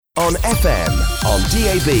On FM, on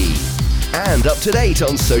DAB, and up to date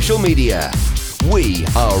on social media. We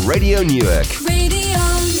are Radio Newark. Radio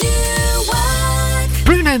Newark.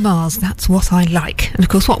 Bruno Mars, that's what I like. And of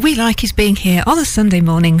course, what we like is being here on a Sunday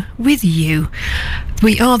morning with you.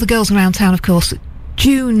 We are the girls around town, of course.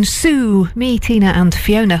 June, Sue, me, Tina and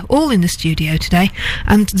Fiona, all in the studio today.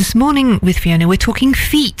 And this morning with Fiona, we're talking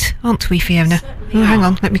feet, aren't we, Fiona? Oh, hang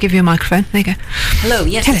on, let me give you a microphone. There you go. Hello,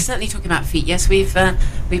 yes, we're certainly talking about feet. Yes, we've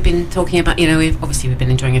been talking about, we've been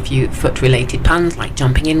enjoying a few foot-related puns, like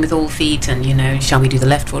jumping in with all feet and, shall we do the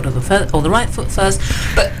left foot or the right foot first?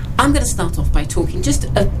 But I'm going to start off by talking just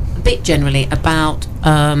a bit generally about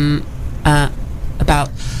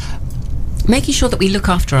making sure that we look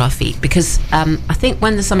after our feet, because I think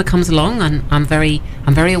when the summer comes along, and I'm very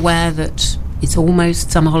aware that it's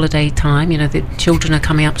almost summer holiday time. The children are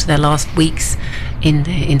coming up to their last weeks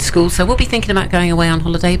in school, so we'll be thinking about going away on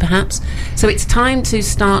holiday perhaps. So it's time to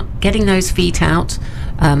start getting those feet out,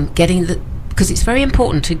 because it's very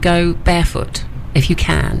important to go barefoot if you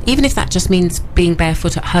can, even if that just means being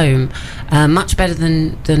barefoot at home. Much better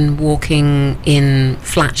than walking in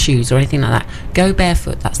flat shoes or anything like that. Go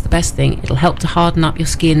barefoot, that's the best thing. It'll help to harden up your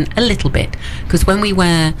skin a little bit, because when we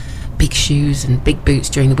wear big shoes and big boots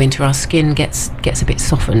during the winter, our skin gets a bit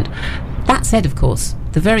softened. That said, of course,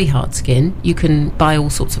 the very hard skin, you can buy all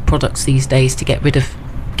sorts of products these days to get rid of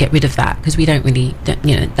that, because we don't really,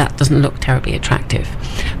 that doesn't look terribly attractive.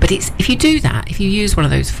 But if you do that, if you use one of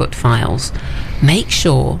those foot files, make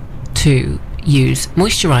sure to use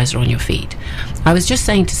moisturiser on your feet. I was just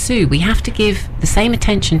saying to Sue, we have to give the same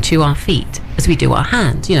attention to our feet as we do our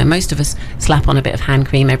hands. Most of us slap on a bit of hand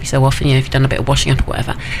cream every so often, if you've done a bit of washing up or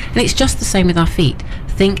whatever. And it's just the same with our feet.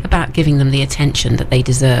 Think about giving them the attention that they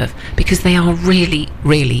deserve, because they are really,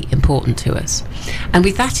 really important to us. And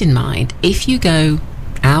with that in mind, if you go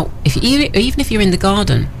out, even if you're in the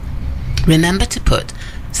garden, remember to put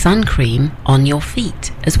sun cream on your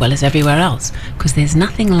feet as well as everywhere else, because there's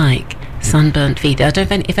nothing like sunburnt feet. I don't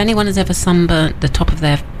know if anyone has ever sunburnt the top of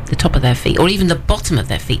their feet, or even the bottom of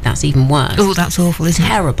their feet. That's even worse. Oh, that's awful, isn't it?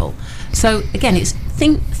 Terrible. So again, it's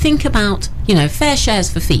think about fair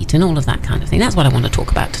shares for feet and all of that kind of thing. That's what I want to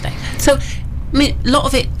talk about today. So a lot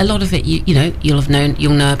of it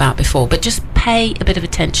you'll know about before, but just pay a bit of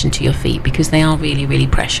attention to your feet, because they are really, really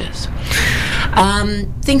precious.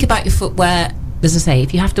 Think about your footwear. As I say,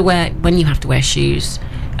 when you have to wear shoes,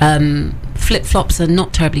 flip-flops are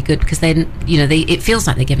not terribly good, because it feels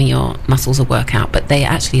like they're giving your muscles a workout, but they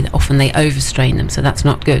actually often overstrain them, so that's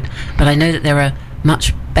not good. But I know that there are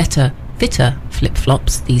much better, fitter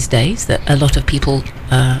flip-flops these days that a lot of people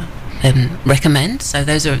recommend, so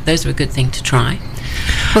those are a good thing to try.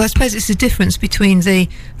 Well, I suppose it's the difference between the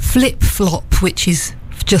flip-flop, which is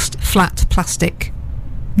just flat plastic,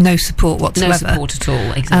 no support whatsoever, no support at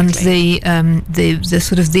all, exactly, and the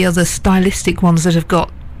sort of the other stylistic ones that have got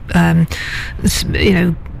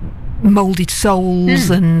moulded soles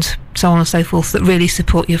and so on and so forth, that really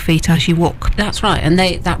support your feet as you walk. That's right, and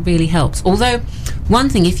that really helps. Although one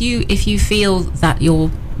thing, if you feel that your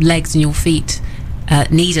legs and your feet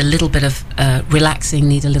need a little bit of relaxing,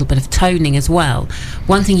 need a little bit of toning as well,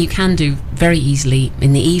 one thing you can do very easily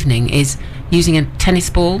in the evening is using a tennis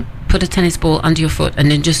ball. Put a tennis ball under your foot and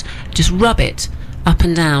then just rub it up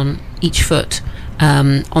and down each foot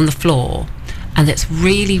on the floor, and that's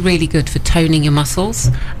really, really good for toning your muscles,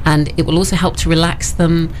 and it will also help to relax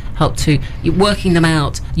them, help to working them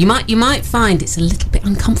out. You might find it's a little bit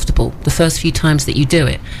uncomfortable the first few times that you do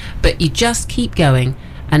it, but you just keep going,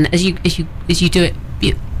 and as you do it,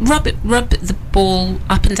 you rub the ball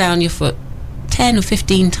up and down your foot 10 or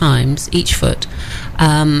 15 times each foot,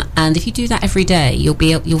 and if you do that every day,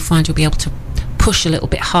 you'll find you'll be able to push a little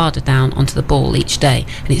bit harder down onto the ball each day,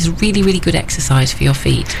 and it's really, really good exercise for your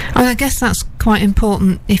feet. I guess that's quite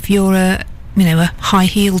important if you're a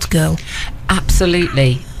high-heeled girl.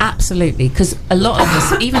 Absolutely, because a lot of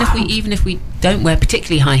us, even if we don't wear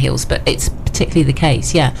particularly high heels, but it's particularly the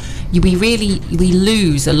case, we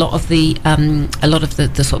lose a lot of the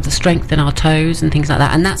sort of the strength in our toes and things like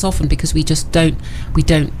that, and that's often because we don't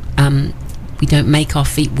make our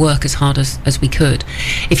feet work as hard as we could.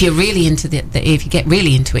 If you're really into if you get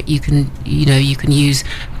really into it, you can use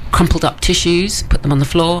crumpled up tissues, put them on the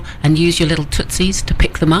floor, and use your little tootsies to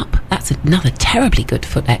pick them up. That's another terribly good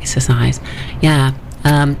foot exercise.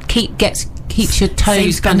 Keeps your toes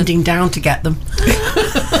Saves bending down to get them.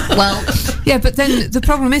 Well, yeah, but then the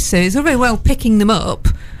problem is, Sue, it's all very well picking them up,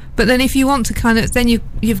 but then if you want to then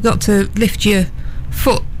you've got to lift your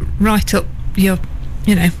foot right up your,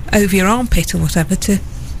 over your armpit or whatever to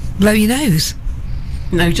blow your nose.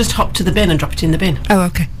 No, just hop to the bin and drop it in the bin. Oh,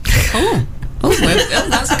 okay. Oh.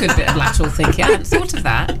 That's a good bit of lateral thinking. I hadn't thought of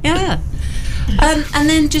that. Yeah. And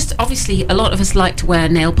then just obviously a lot of us like to wear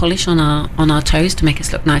nail polish on our toes to make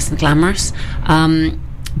us look nice and glamorous.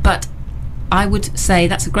 But I would say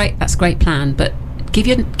that's a great plan. But give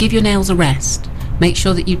your nails a rest. Make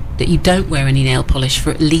sure that you don't wear any nail polish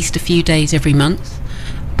for at least a few days every month.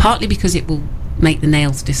 Partly because it will make the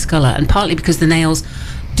nails discolour, and partly because the nails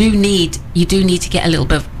do need to get a little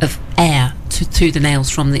bit of air to the nails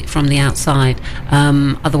from the outside.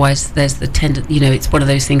 Otherwise, there's the it's one of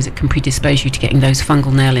those things that can predispose you to getting those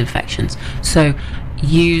fungal nail infections. So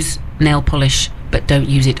use nail polish, but don't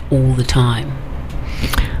use it all the time.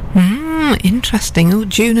 Interesting. Oh,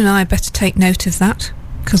 June and I better take note of that,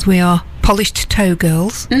 because we are polished toe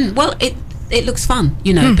girls. Well, it looks fun,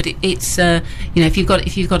 but it's if you've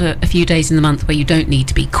got a few days in the month where you don't need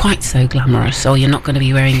to be quite so glamorous, or you're not going to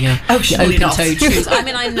be wearing your open-toed shoes. I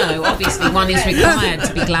mean, I know obviously one is required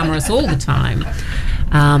to be glamorous all the time,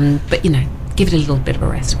 but give it a little bit of a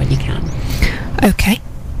rest when you can. Okay,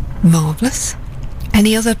 marvellous.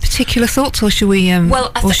 Any other particular thoughts, or should we?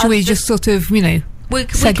 Should we just sort of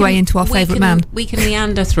segue into our favourite man? We can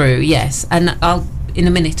meander through, yes, and in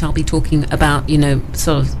a minute I'll be talking about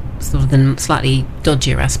sort of the slightly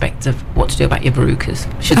dodgier aspects of what to do about your verrucas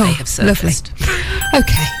should they have surfaced. Lovely.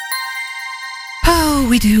 Okay. Oh,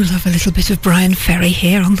 we do love a little bit of Brian Ferry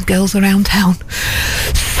here on the Girls Around Town.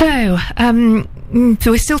 So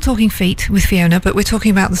we're still talking feet with Fiona, but we're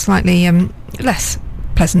talking about the slightly less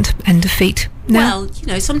pleasant end of feet now.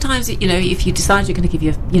 Well, sometimes if you decide you're going to give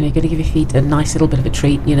your feet a nice little bit of a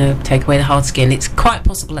treat, take away the hard skin, it's quite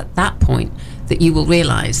possible at that point that you will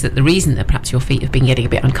realise that the reason that perhaps your feet have been getting a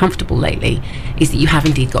bit uncomfortable lately is that you have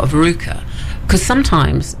indeed got a verruca. Because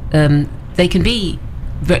sometimes they can be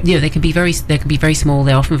very small.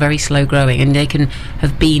 They're often very slow growing, and they can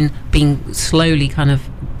have been slowly kind of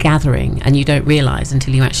gathering, and you don't realise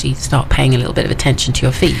until you actually start paying a little bit of attention to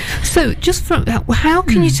your feet. So, just from how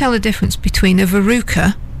can you tell the difference between a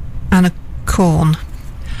verruca and a corn?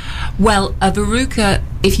 Well, a verruca,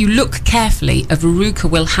 if you look carefully, a verruca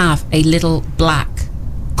will have a little black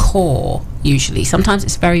core, usually. Sometimes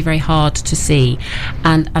it's very, very hard to see.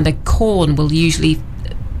 And a corn will usually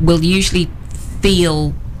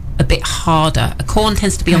feel a bit harder. A corn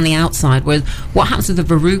tends to be on the outside, whereas what happens with a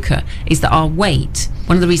verruca is that our weight,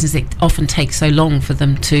 one of the reasons it often takes so long for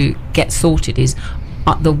them to get sorted is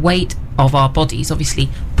the weight of our bodies obviously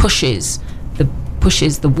pushes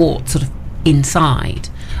the wart sort of inside.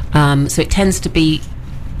 So it tends to be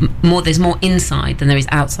more. There's more inside than there is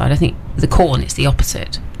outside. I think the corn is the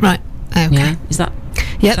opposite. Right. Okay. Yeah. Is that?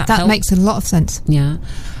 Yeah, that makes a lot of sense. Yeah.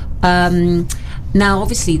 Now,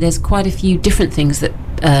 obviously, there's quite a few different things that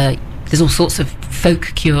there's all sorts of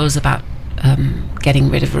folk cures about getting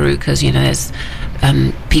rid of verrucas. There's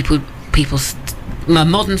people's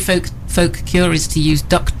modern folk cure is to use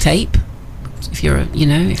duct tape. If you're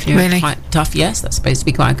really? quite tough, yes, that's supposed to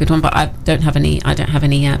be quite a good one. But I don't have any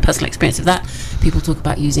personal experience of that. People talk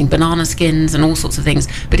about using banana skins and all sorts of things.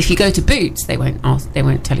 But if you go to Boots, they won't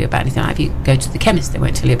tell you about anything. If you go to the chemist, they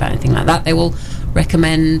won't tell you about anything like that. They will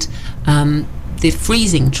recommend the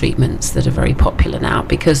freezing treatments that are very popular now,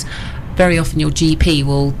 because very often your GP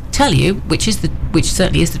will tell you, which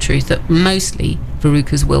certainly is the truth, that mostly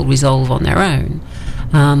verrucas will resolve on their own.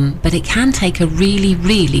 But it can take a really,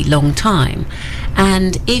 really long time.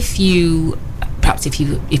 And if your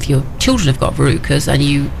children have got verrucas and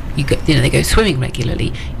they go swimming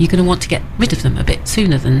regularly, you're going to want to get rid of them a bit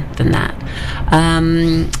sooner than that.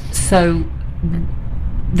 So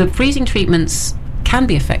the freezing treatments can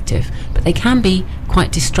be effective, but they can be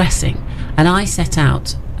quite distressing. And I set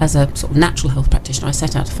out, as a sort of natural health practitioner, I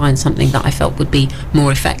set out to find something that I felt would be more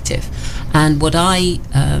effective. And what I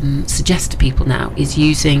suggest to people now is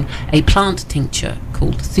using a plant tincture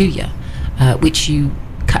called Thuya, which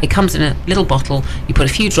it comes in a little bottle. You put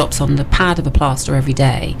a few drops on the pad of a plaster every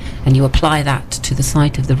day, and you apply that to the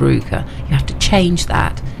site of the verruca. You have to change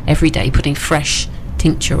that every day, putting fresh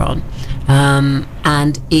tincture on,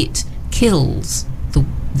 and it kills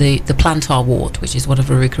the plantar wart, which is what a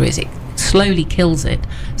verruca is. It slowly kills it,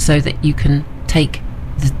 so that you can take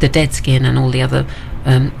the dead skin and all the other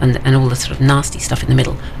and all the sort of nasty stuff in the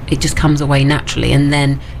middle. It just comes away naturally, and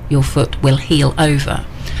then your foot will heal over.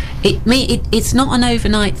 It's not an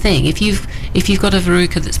overnight thing. If you've got a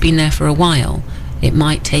verruca that's been there for a while, it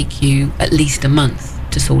might take you at least a month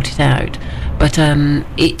to sort it out. But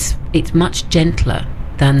it's much gentler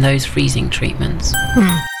than those freezing treatments.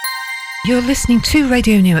 You're listening to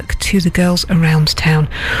Radio Newark, to the Girls Around Town.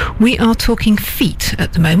 We are talking feet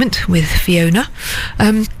at the moment with Fiona.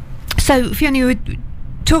 So, Fiona, you were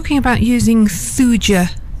talking about using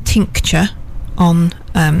Thuya tincture. on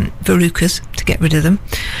verrucas to get rid of them.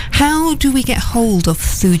 How do we get hold of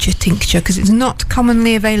Thuja tincture? Because it's not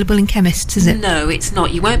commonly available in chemists, is it? No, it's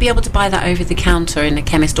not. You won't be able to buy that over the counter in a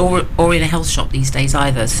chemist or in a health shop these days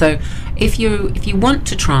either. So if you want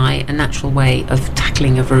to try a natural way of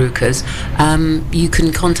tackling your verrucas, you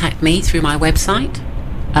can contact me through my website,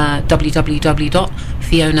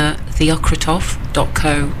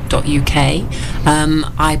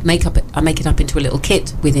 www.fionatheocritoff.co.uk. I make it up into a little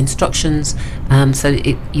kit with instructions, so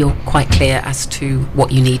you're quite clear as to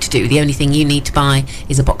what you need to do. The only thing you need to buy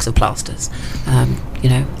is a box of plasters,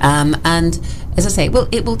 and as I say,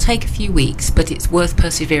 it will take a few weeks, but it's worth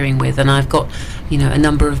persevering with. And I've got, a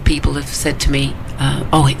number of people have said to me,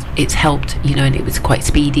 it's helped, and it was quite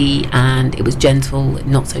speedy and it was gentle,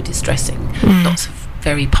 not so distressing. Lots of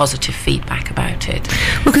very positive feedback about it.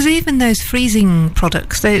 Because even those freezing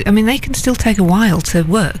products, they can still take a while to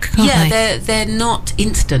work, can't they? Yeah, they're not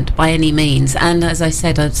instant by any means. And as I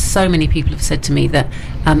said, so many people have said to me that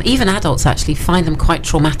even adults actually find them quite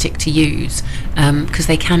traumatic to use because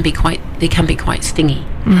they can be quite stingy.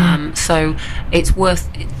 So it's worth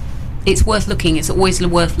looking. It's always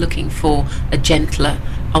worth looking for a gentler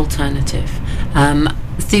alternative.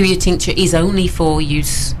 Thuja tincture is only for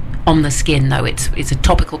use on the skin, though. It's a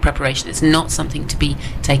topical preparation. It's not something to be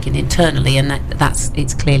taken internally, and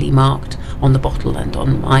it's clearly marked on the bottle and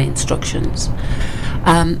on my instructions.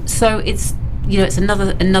 So it's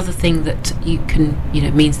another thing that you can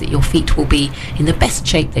means that your feet will be in the best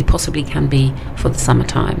shape they possibly can be for the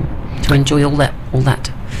summertime to enjoy all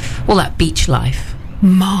that beach life.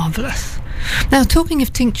 Marvellous. Now, talking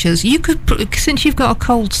of tinctures, you could, since you've got a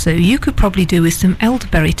cold, Sue, you could probably do with some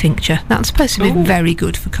elderberry tincture. That's supposed to be very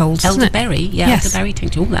good for colds, isn't it? Elderberry, yeah, yes. Elderberry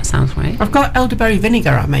tincture. Oh, that sounds right. I've got elderberry vinegar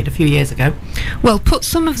I made a few years ago. Well, put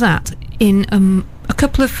some of that in a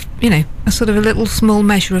couple of, a sort of a little small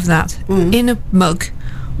measure of that in a mug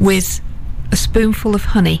with a spoonful of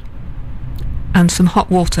honey and some hot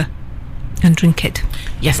water and drink it.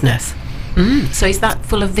 Yes, nurse. So is that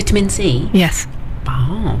full of vitamin C? Yes.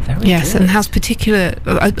 Oh, very good. Yes, and has particular...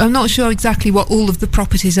 I'm not sure exactly what all of the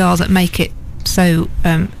properties are that make it so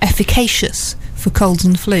efficacious for colds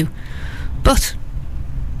and flu, but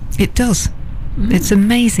it does. It's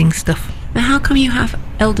amazing stuff. Now, how come you have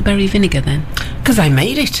elderberry vinegar then? Because I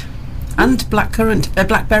made it, and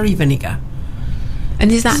blackberry vinegar.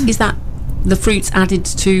 And is that the fruits added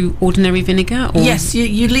to ordinary vinegar? Or? Yes,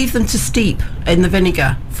 you leave them to steep in the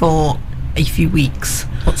vinegar for a few weeks.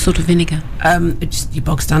 What sort of vinegar? Just your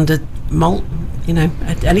bog standard malt,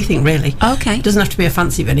 anything really. Okay. It doesn't have to be a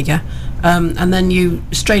fancy vinegar. And then you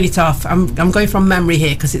strain it off. I'm going from memory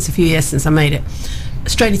here because it's a few years since I made it.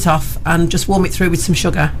 Strain it off and just warm it through with some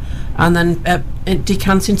sugar, and then it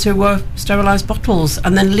decants into sterilised bottles,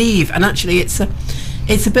 and then leave. And actually, it's a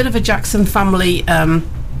bit of a Jackson family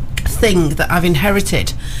thing that I've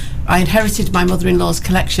inherited. I inherited my mother-in-law's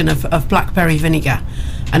collection of blackberry vinegar,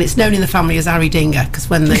 and it's known in the family as Aridinger, because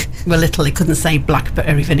when they were little they couldn't say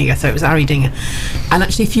blackberry vinegar, so it was Aridinger. And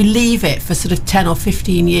actually, if you leave it for sort of 10 or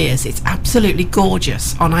 15 years, it's absolutely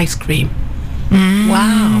gorgeous on ice cream.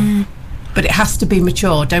 Wow. But it has to be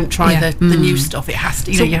mature. Don't try the new stuff. It has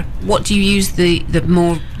to. So what do you use the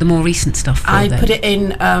more recent stuff for? I put it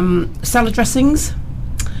in salad dressings,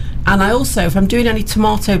 and I also, if I'm doing any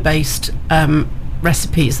tomato-based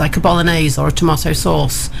recipes like a bolognese or a tomato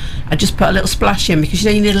sauce, I just put a little splash in, because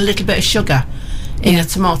you need a little bit of sugar in a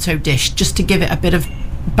tomato dish just to give it a bit of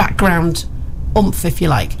background oomph, if you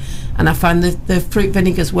like. And I find the fruit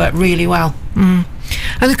vinegars work really well. And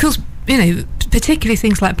of course, particularly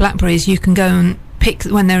things like blackberries, you can go and pick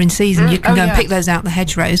when they're in season. You can go and pick those out the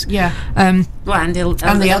hedgerows. Yeah. And the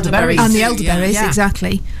elderberries. And the elderberries,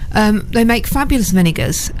 exactly. They make fabulous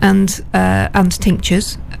vinegars and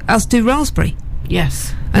tinctures, as do raspberry.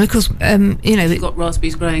 Yes. And of course, if you've got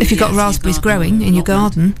raspberries growing, if you've got raspberries growing in your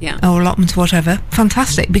garden, or allotment, whatever,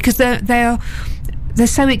 fantastic, because they're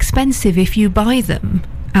so expensive if you buy them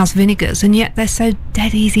as vinegars, and yet they're so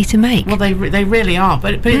dead easy to make. Well, they really are.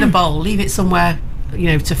 But put it in a bowl, leave it somewhere,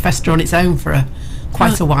 to fester on its own for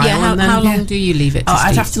quite a while. Yeah. How long do you leave it to steep?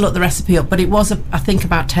 I'd have to look the recipe up, but it was I think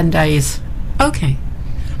about 10 days. Okay.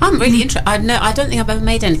 I'm really interested. I don't think I've ever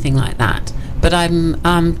made anything like that, but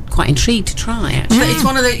I'm quite intrigued to try, actually. But it's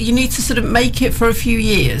one of you need to sort of make it for a few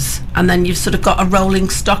years, and then you've sort of got a rolling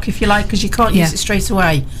stock, if you like, because you can't use it straight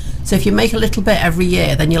away. So if you make a little bit every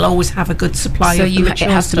year, then you'll always have a good supply of the mature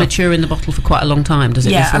it has stuff. to mature in the bottle for quite a long time, does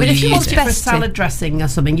it? Yeah, if you want it for a salad dressing or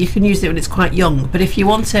something, you can use it when it's quite young. But if you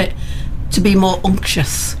want it to be more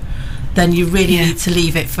unctuous, then you really need to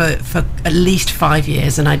leave it for at least 5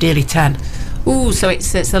 years, and ideally 10. Ooh, so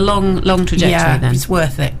it's a long trajectory then. It's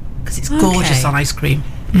worth it. because it's gorgeous on ice cream.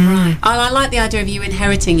 I like the idea of you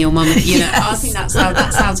inheriting your mum. I think that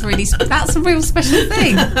sounds really. That's a real special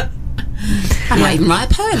thing. I might even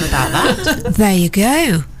write a poem about that.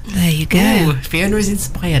 There you go. Ooh, Fiona is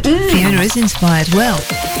inspired. Fiona is inspired. Well,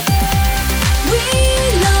 We